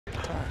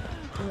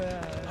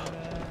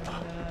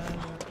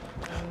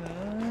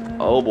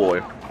Oh boy.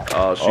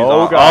 She's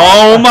Oh, on. God.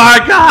 Oh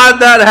my God,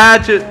 that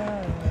hatchet.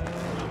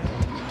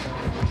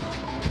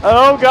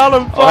 Oh God,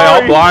 I'm Oh, hey, sorry.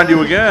 I'll blind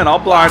you again. I'll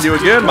blind you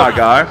again, my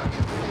guy.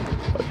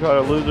 I tried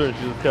to lose her and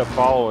she just kept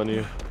following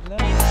you.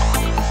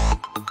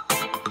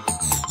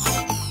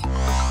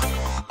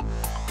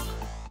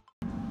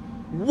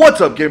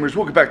 What's up, gamers?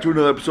 Welcome back to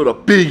another episode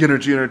of Big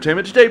Energy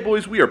Entertainment. Today,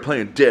 boys, we are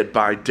playing Dead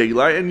by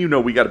Daylight, and you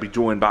know we got to be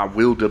joined by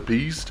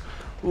Wildebeest.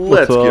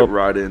 Let's get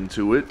right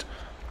into it.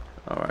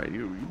 Alright,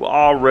 you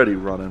already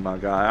running, my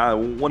guy.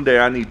 One day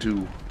I need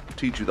to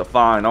teach you the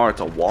fine arts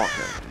of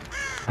walking.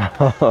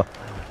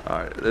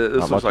 Alright,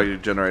 this looks like a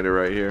generator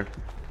right here.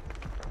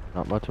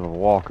 Not much of a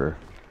walker.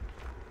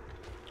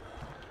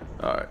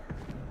 Alright.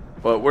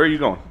 But where are you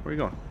going? Where are you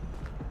going?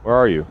 Where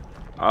are you?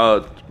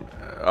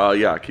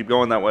 Yeah, keep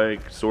going that way,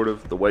 sort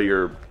of, the way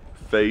you're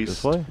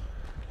faced. This way?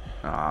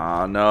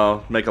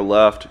 No. Make a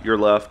left. Your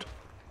left.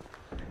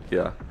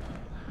 Yeah.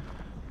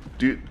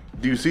 Do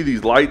you see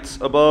these lights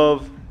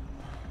above?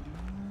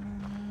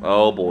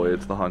 Oh boy,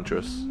 it's the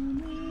Huntress.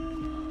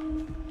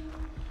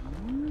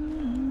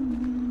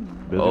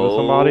 Busy with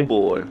somebody? Oh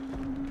boy.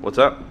 What's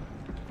that?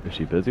 Is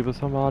she busy with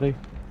somebody?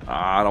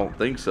 I don't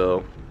think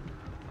so.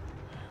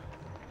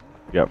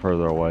 You got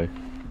further away.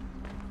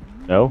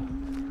 No?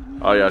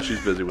 Oh yeah, she's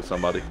busy with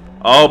somebody.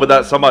 Oh, but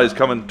that somebody's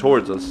coming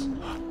towards us.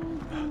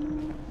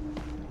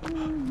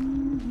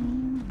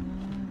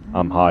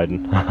 I'm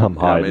hiding. I'm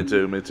hiding. Yeah, me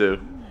too, me too.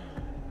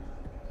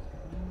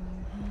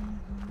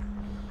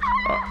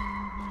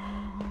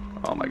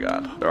 Oh my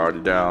God, they're already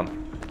down.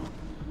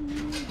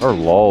 Her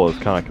lull is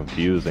kind of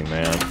confusing,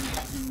 man.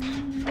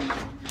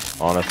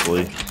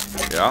 Honestly.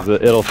 Yeah?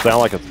 It'll sound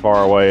like it's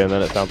far away, and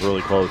then it sounds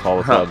really close all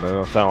of a sudden, and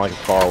it'll sound like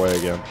it's far away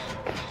again.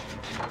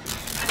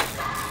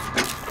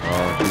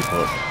 Oh, she's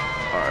hooked.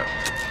 Alright.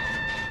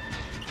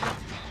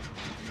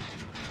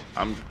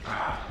 I'm...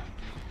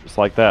 Just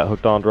like that,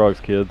 hooked on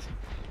drugs, kids.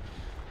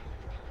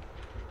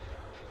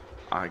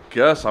 I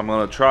guess I'm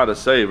gonna try to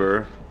save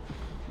her.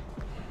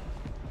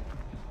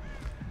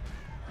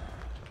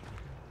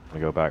 I'm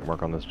gonna go back and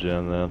work on this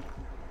gen then.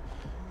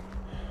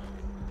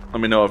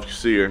 Let me know if you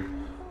see her.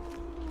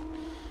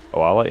 Oh,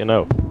 I'll let you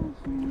know.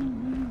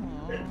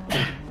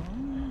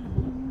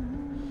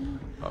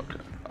 Okay.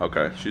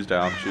 Okay, she's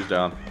down. She's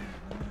down.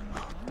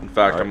 In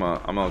fact, I'm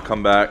gonna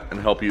come back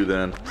and help you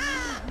then.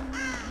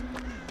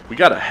 We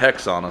got a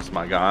hex on us,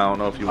 my guy. I don't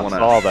know if you want to. I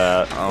saw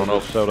that. I don't know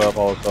if it showed up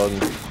all of a sudden.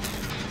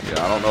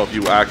 Yeah, I don't know if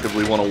you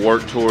actively want to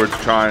work towards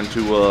trying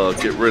to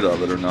get rid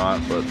of it or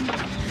not, but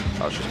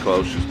she's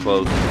close. She's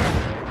close.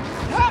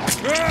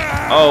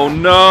 Oh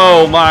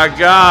no, my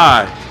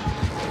God!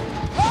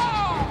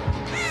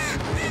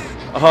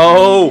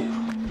 Oh,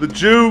 the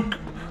juke!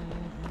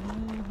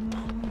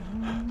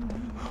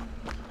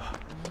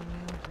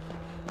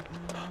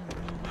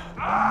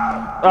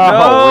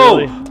 Oh, No!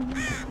 really?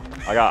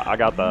 I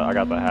got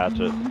the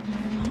hatchet.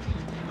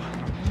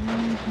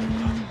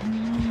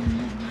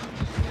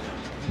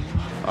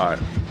 All right.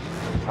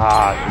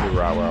 Ah, she knew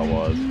right where I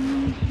was.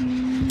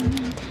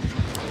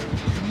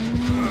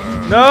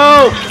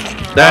 No!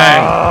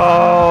 Dang!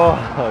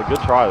 Oh,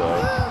 good try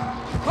though.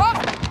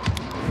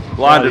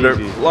 Blinded her.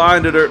 Easy.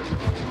 Blinded her.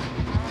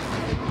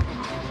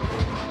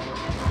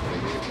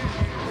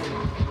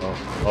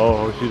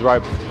 Oh, she's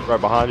right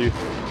behind you.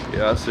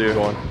 Yeah, I see her.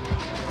 Going.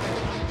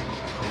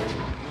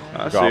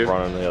 I see Drop her.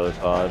 running the other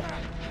side.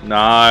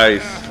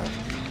 Nice.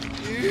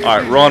 All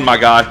right, run, my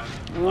guy.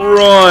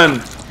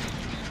 Run.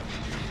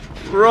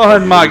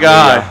 Run, my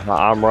guy. Yeah,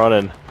 I'm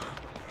running.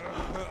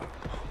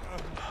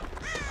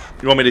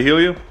 You want me to heal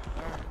you?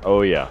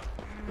 Oh yeah.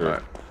 Sure. All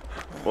right.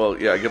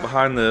 Well, yeah, get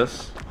behind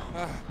this.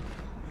 All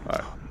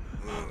right.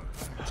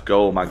 Let's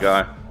go, my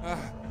guy.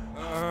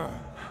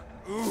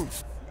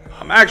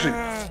 I'm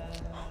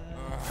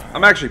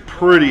actually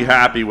pretty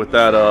happy with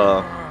that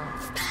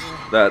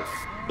that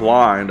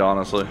blind,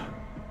 honestly.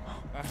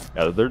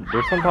 Yeah, they're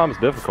sometimes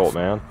difficult,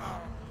 man.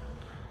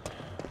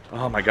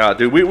 Oh my God,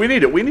 dude, we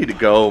need it. We need to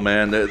go,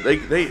 man.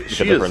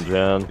 She is.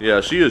 Gen.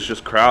 Yeah, she is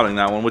just crowding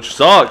that one, which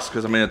sucks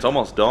because I mean it's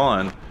almost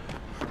done.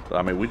 But,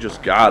 I mean, we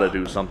just gotta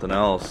do something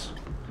else.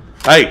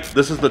 Hey,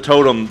 this is the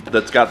totem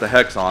that's got the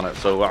hex on it,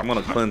 so I'm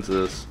gonna cleanse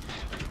this.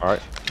 All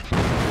right.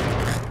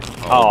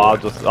 Oh,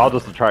 I'll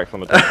just attract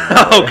some attention.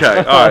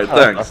 Okay, all right,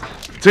 thanks.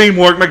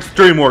 Teamwork makes the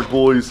dream work,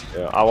 boys.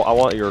 Yeah, I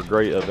want your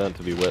great event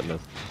to be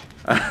witnessed.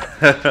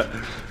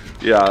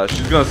 Yeah,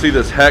 she's gonna see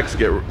this hex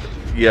get.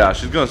 Yeah,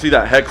 she's gonna see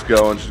that hex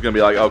go, and she's gonna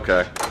be like,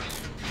 okay.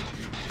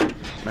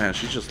 Man,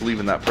 she's just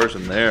leaving that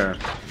person there.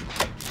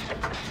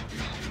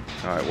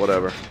 All right,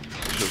 whatever.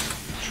 Let's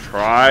just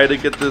try to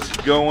get this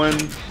going.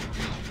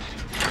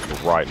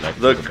 Right next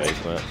to the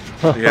basement.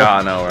 Yeah,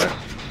 I know, right?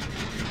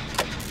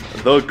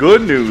 The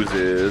good news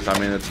is, I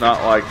mean, it's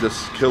not like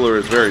this killer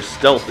is very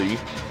stealthy.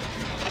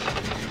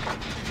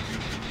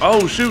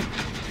 Oh, shoot!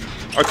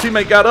 Our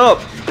teammate got up!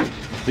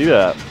 See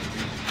that?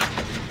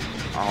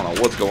 I don't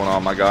know what's going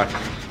on, my guy.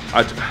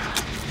 I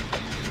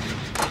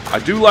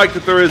do like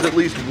that there is at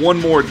least one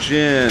more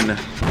gen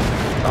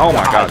Oh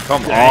my God,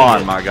 come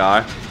on, my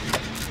guy.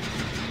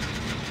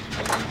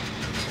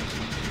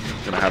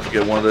 Gonna have to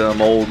get one of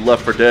them old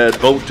Left 4 Dead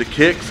vote to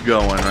kicks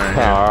going right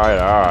here.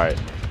 Alright.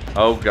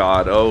 Oh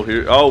God, oh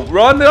here, oh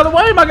run the other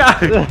way, my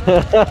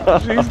guy.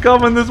 She's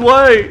coming this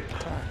way.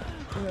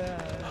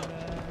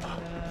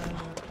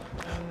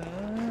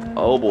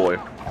 Oh boy.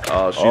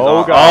 Oh, she's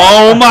on.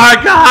 Oh my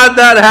God,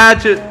 that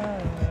hatchet.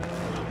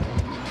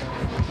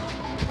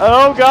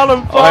 Oh God,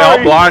 I'm sorry. Oh, hey,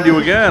 I'll blind you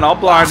again. I'll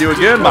blind you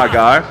again, my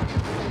guy.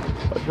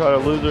 I tried to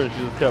lose her and she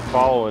just kept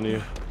following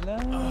you.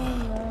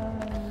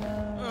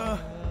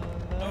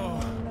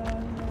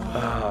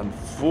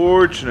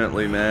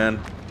 Unfortunately, man.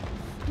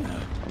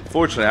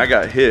 Unfortunately, I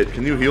got hit.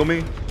 Can you heal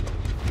me?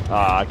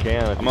 I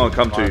can. I'm gonna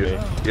come to you.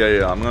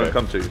 Yeah, I'm gonna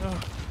come to you.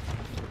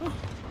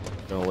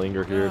 Gonna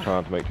linger here, trying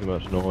not to make too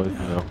much noise, you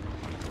know.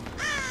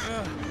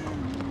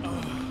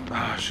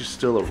 She's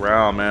still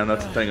around, man.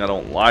 That's the thing I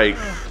don't like.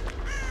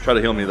 Try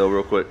to heal me though,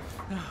 real quick.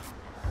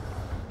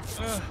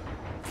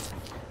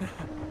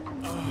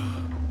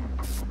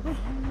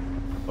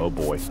 Oh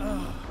boy.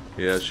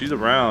 Yeah, she's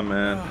around,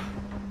 man.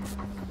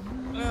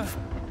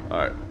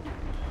 Alright.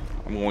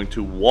 I'm going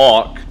to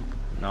walk,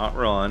 not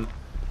run.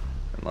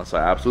 Unless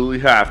I absolutely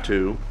have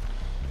to.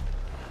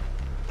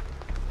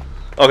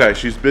 Okay,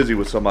 she's busy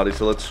with somebody,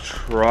 so let's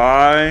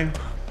try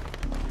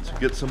to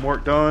get some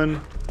work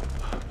done.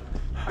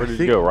 Where did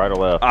you go, right or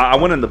left? I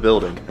went in the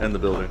building.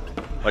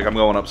 Like I'm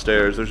going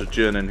upstairs. There's a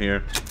gin in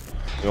here.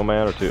 Single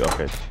man or two?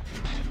 Okay.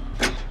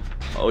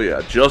 Oh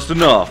yeah, just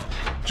enough.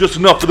 Just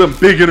enough for them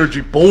big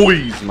energy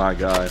boys, my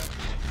guy.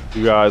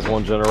 You guys,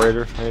 one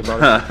generator?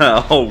 Anybody?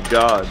 Oh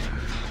God.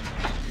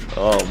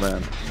 Oh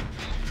man.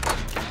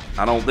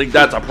 I don't think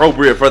that's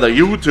appropriate for the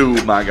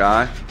YouTube, my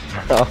guy.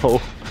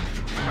 Oh.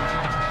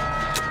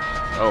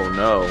 Oh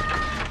no.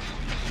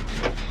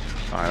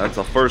 Alright, that's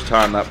the first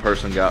time that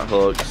person got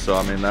hooked, so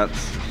I mean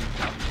that's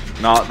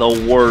not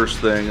the worst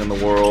thing in the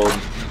world.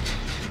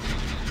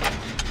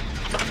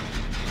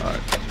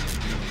 Alright.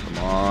 Come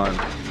on.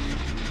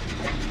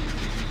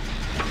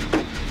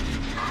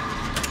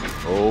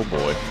 Oh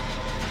boy.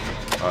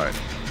 Alright.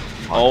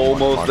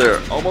 Almost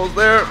there. Almost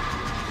there.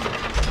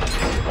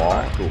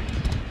 Oh, cool.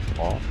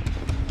 Oh.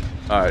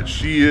 Alright,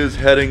 she is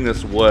heading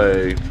this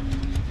way.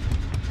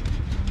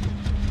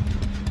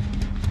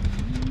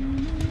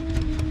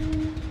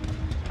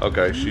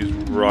 Okay, she's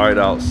right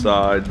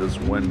outside this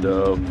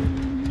window.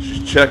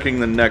 She's checking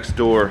the next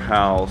door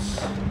house.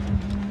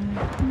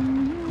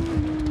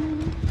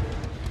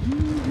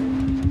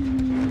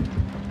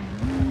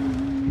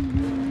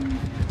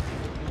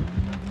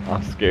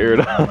 I'm scared.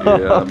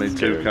 Yeah, me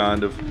too,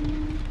 kind of.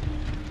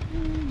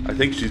 I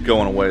think she's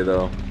going away,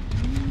 though.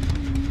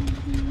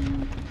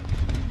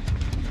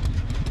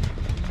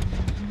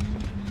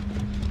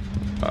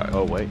 Alright.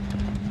 Oh, wait.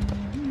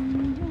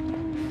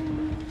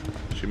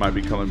 She might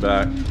be coming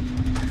back.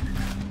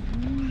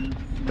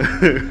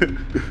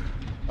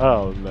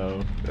 Oh,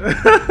 no.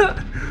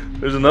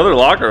 There's another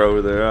locker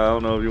over there. I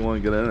don't know if you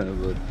want to get in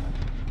it,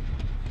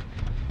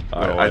 but...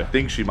 Alright, I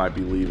think she might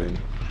be leaving.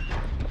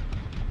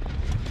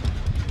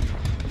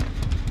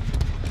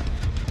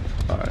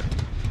 Alright.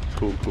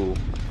 Cool, cool.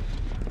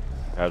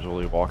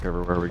 Casually walk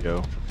everywhere we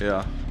go.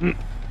 Yeah.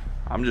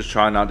 I'm just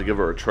trying not to give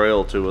her a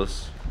trail to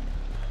us.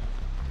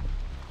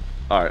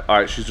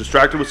 Alright, she's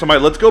distracted with somebody.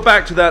 Let's go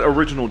back to that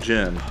original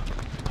gym.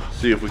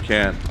 See if we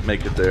can't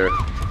make it there.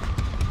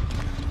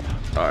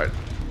 Alright.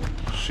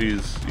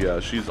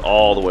 She's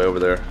all the way over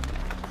there.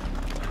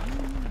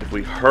 If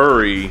we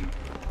hurry,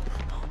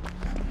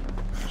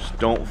 just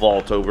don't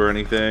vault over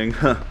anything.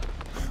 Alright,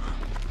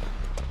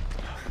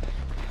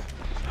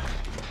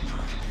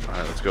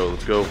 let's go.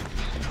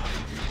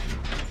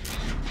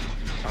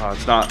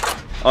 It's not,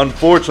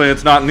 unfortunately,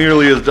 it's not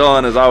nearly as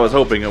done as I was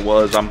hoping it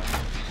was. I'm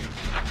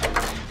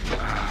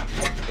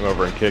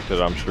Over and kicked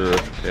it, I'm sure.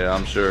 Yeah,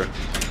 I'm sure.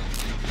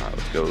 Alright,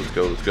 let's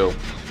go.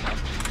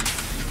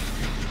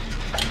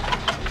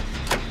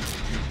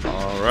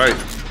 Alright.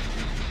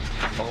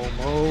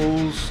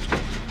 Almost.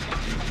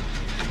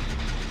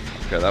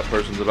 Okay, that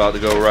person's about to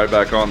go right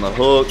back on the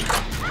hook.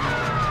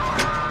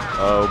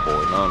 Oh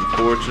boy, an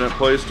unfortunate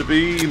place to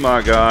be,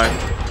 my guy.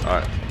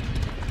 Alright.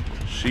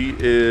 She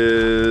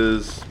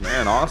is...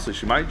 Man, honestly,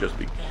 she might just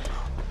be...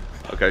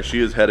 Okay, she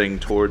is heading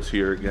towards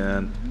here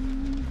again.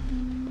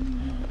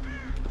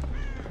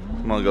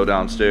 I'm gonna go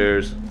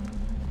downstairs.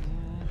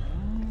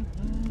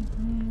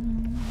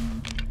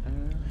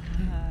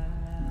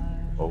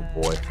 Oh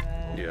boy.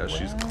 Yeah,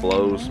 she's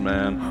close,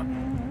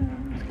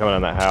 man. She's coming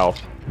in that house.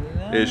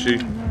 Is she?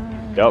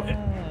 Yep.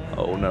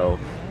 Oh no.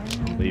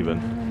 I'm leaving.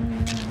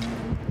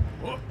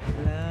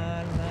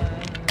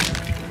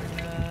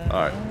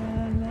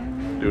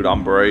 Alright. Dude,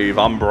 I'm brave.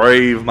 I'm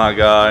brave, my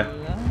guy.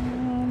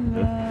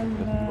 Yes,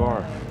 you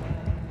are.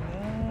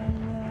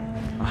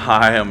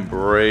 I am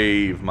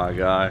brave, my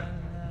guy.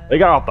 They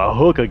got off the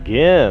hook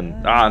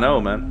again. I know,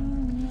 man.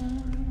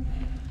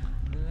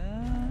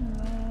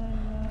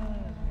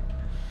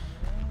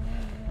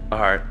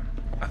 Alright.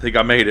 I think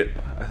I made it.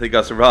 I think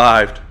I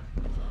survived.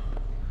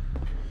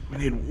 We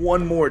need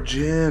one more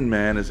gen,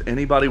 man. Is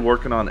anybody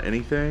working on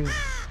anything?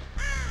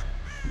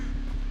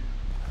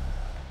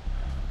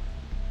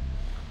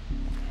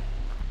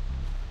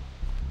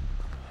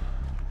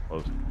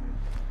 Close.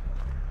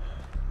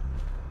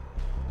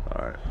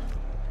 Alright.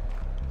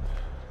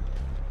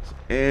 Is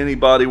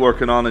anybody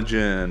working on a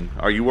gen?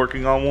 Are you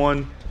working on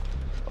one?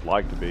 I'd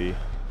like to be.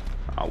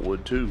 I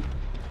would too.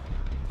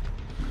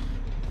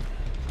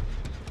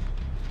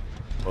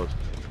 Close.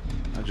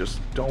 I just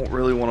don't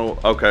really want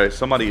to... Okay,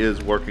 somebody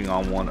is working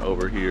on one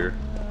over here.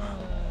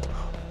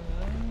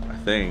 I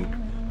think.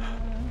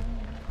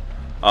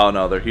 Oh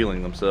no, they're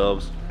healing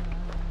themselves.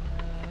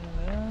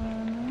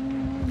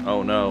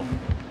 Oh no.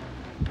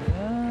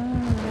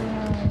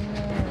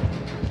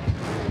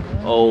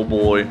 Oh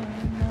boy.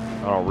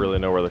 I don't really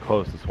know where the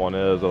closest one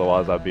is,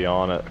 otherwise I'd be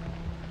on it.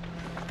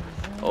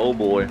 Oh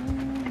boy.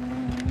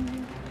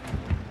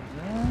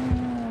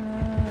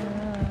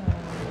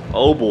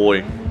 Oh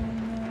boy.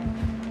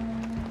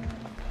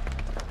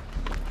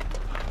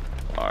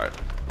 Alright.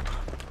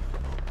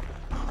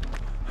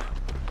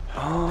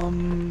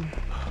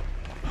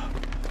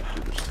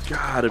 Dude, there's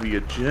gotta be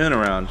a gen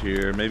around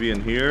here. Maybe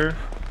in here?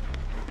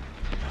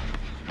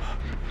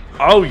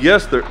 Oh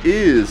yes, there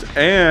is.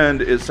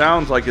 And it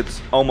sounds like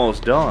it's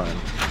almost done.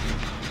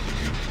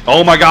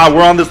 Oh my god,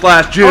 we're on this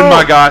last gen,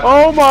 my guy.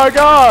 Oh my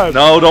god!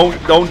 No,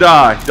 don't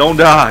die. Don't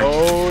die.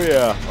 Oh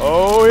yeah.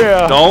 Oh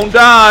yeah. Don't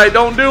die.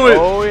 Don't do it.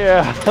 Oh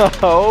yeah.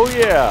 Oh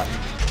yeah.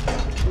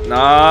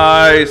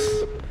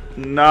 Nice.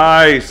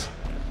 Nice.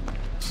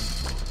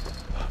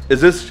 Is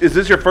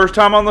this your first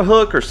time on the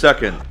hook or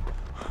second?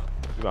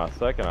 It's my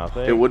second, I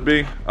think. It would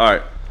be?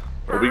 Alright.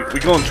 Well, we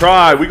gonna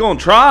try. We gonna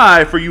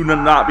try for you to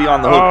not be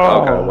on the hook.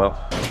 Oh. Okay, well.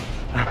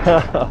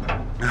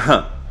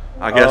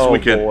 I guess we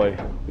can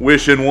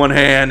wish in one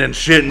hand and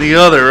shit in the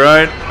other,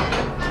 right?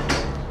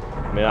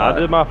 I mean, I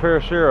did my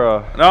fair share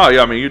of... No,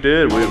 yeah, I mean, you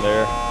did. We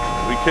there.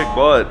 kicked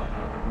butt.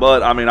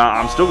 But, I mean,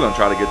 I'm still going to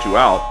try to get you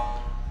out.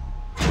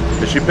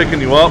 Is she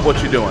picking you up?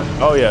 What's she doing?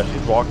 Oh, yeah,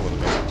 she's walking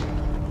with me.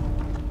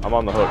 I'm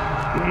on the hook.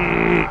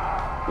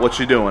 What's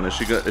she doing? Is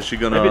she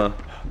gonna...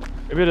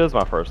 Maybe it is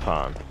my first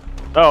time.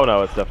 Oh,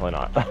 no, it's definitely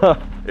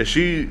not. Is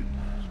she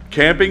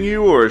camping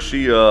you, or is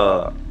she,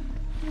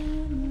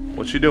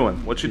 What's she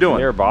doing? What's she doing?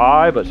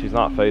 Nearby, but she's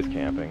not face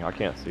camping. I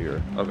can't see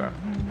her. Okay.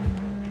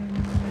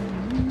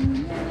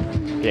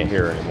 Can't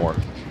hear her anymore.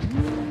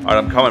 Alright,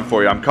 I'm coming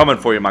for you. I'm coming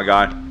for you, my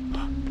guy.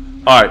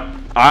 Alright,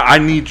 I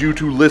need you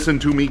to listen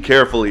to me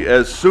carefully.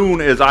 As soon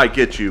as I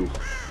get you,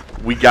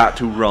 we got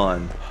to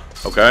run.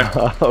 Okay?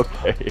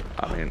 Okay.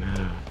 I mean,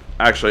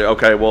 actually,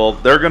 okay, well,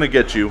 they're gonna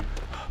get you.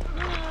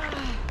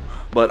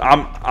 But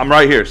I'm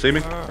right here. See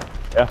me?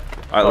 Yeah.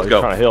 Alright, let's go.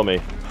 Trying to heal me.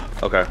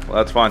 Okay, well,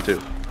 that's fine too.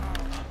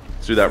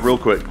 Let's do that real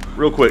quick.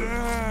 Real quick.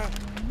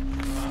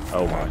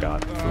 Oh my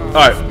god.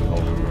 Alright.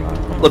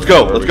 Let's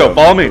go. Let's go.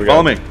 Follow me.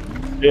 Follow me.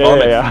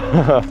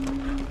 Yeah.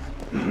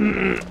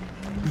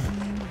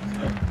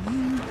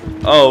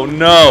 Oh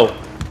no.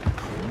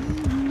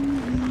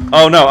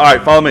 Oh no.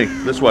 Alright, follow me.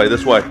 This way.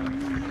 This way.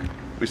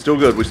 We still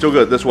good. We still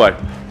good. This way.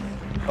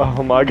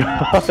 Oh my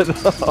god.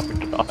 Oh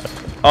god.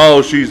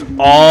 Oh, she's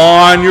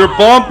on your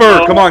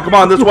bumper. Come on. Come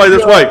on. This way.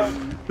 This way.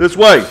 This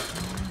way.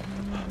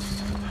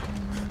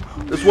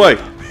 This way.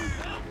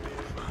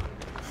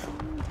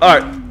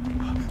 Alright.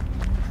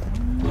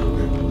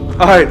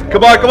 Alright.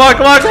 Come on. Come on.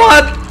 Come on. Come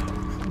on.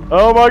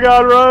 Oh my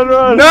god. Run.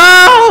 Run.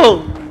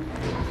 No.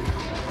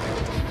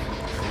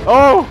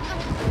 Oh.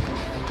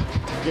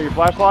 Get your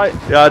flashlight?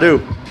 Yeah, I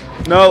do.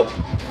 No.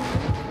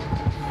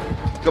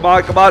 Come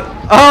on. Come on.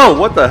 Oh,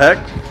 what the heck?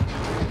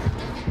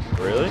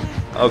 Really?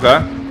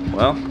 Okay.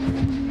 Well.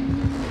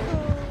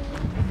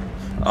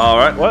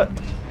 Alright. What?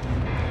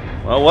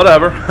 Well,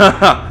 whatever.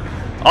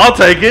 I'll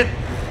take it.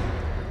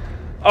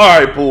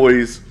 Alright,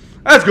 boys.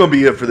 That's going to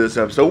be it for this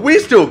episode. We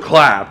still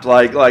clapped.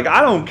 Like,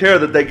 I don't care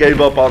that they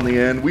gave up on the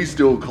end. We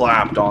still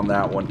clapped on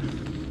that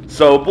one.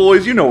 So,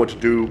 boys, you know what to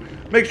do.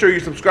 Make sure you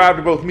subscribe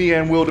to both me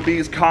and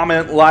Wildebeest.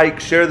 Comment,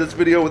 like, share this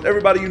video with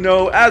everybody you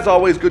know. As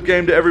always, good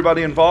game to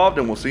everybody involved,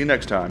 and we'll see you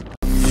next time.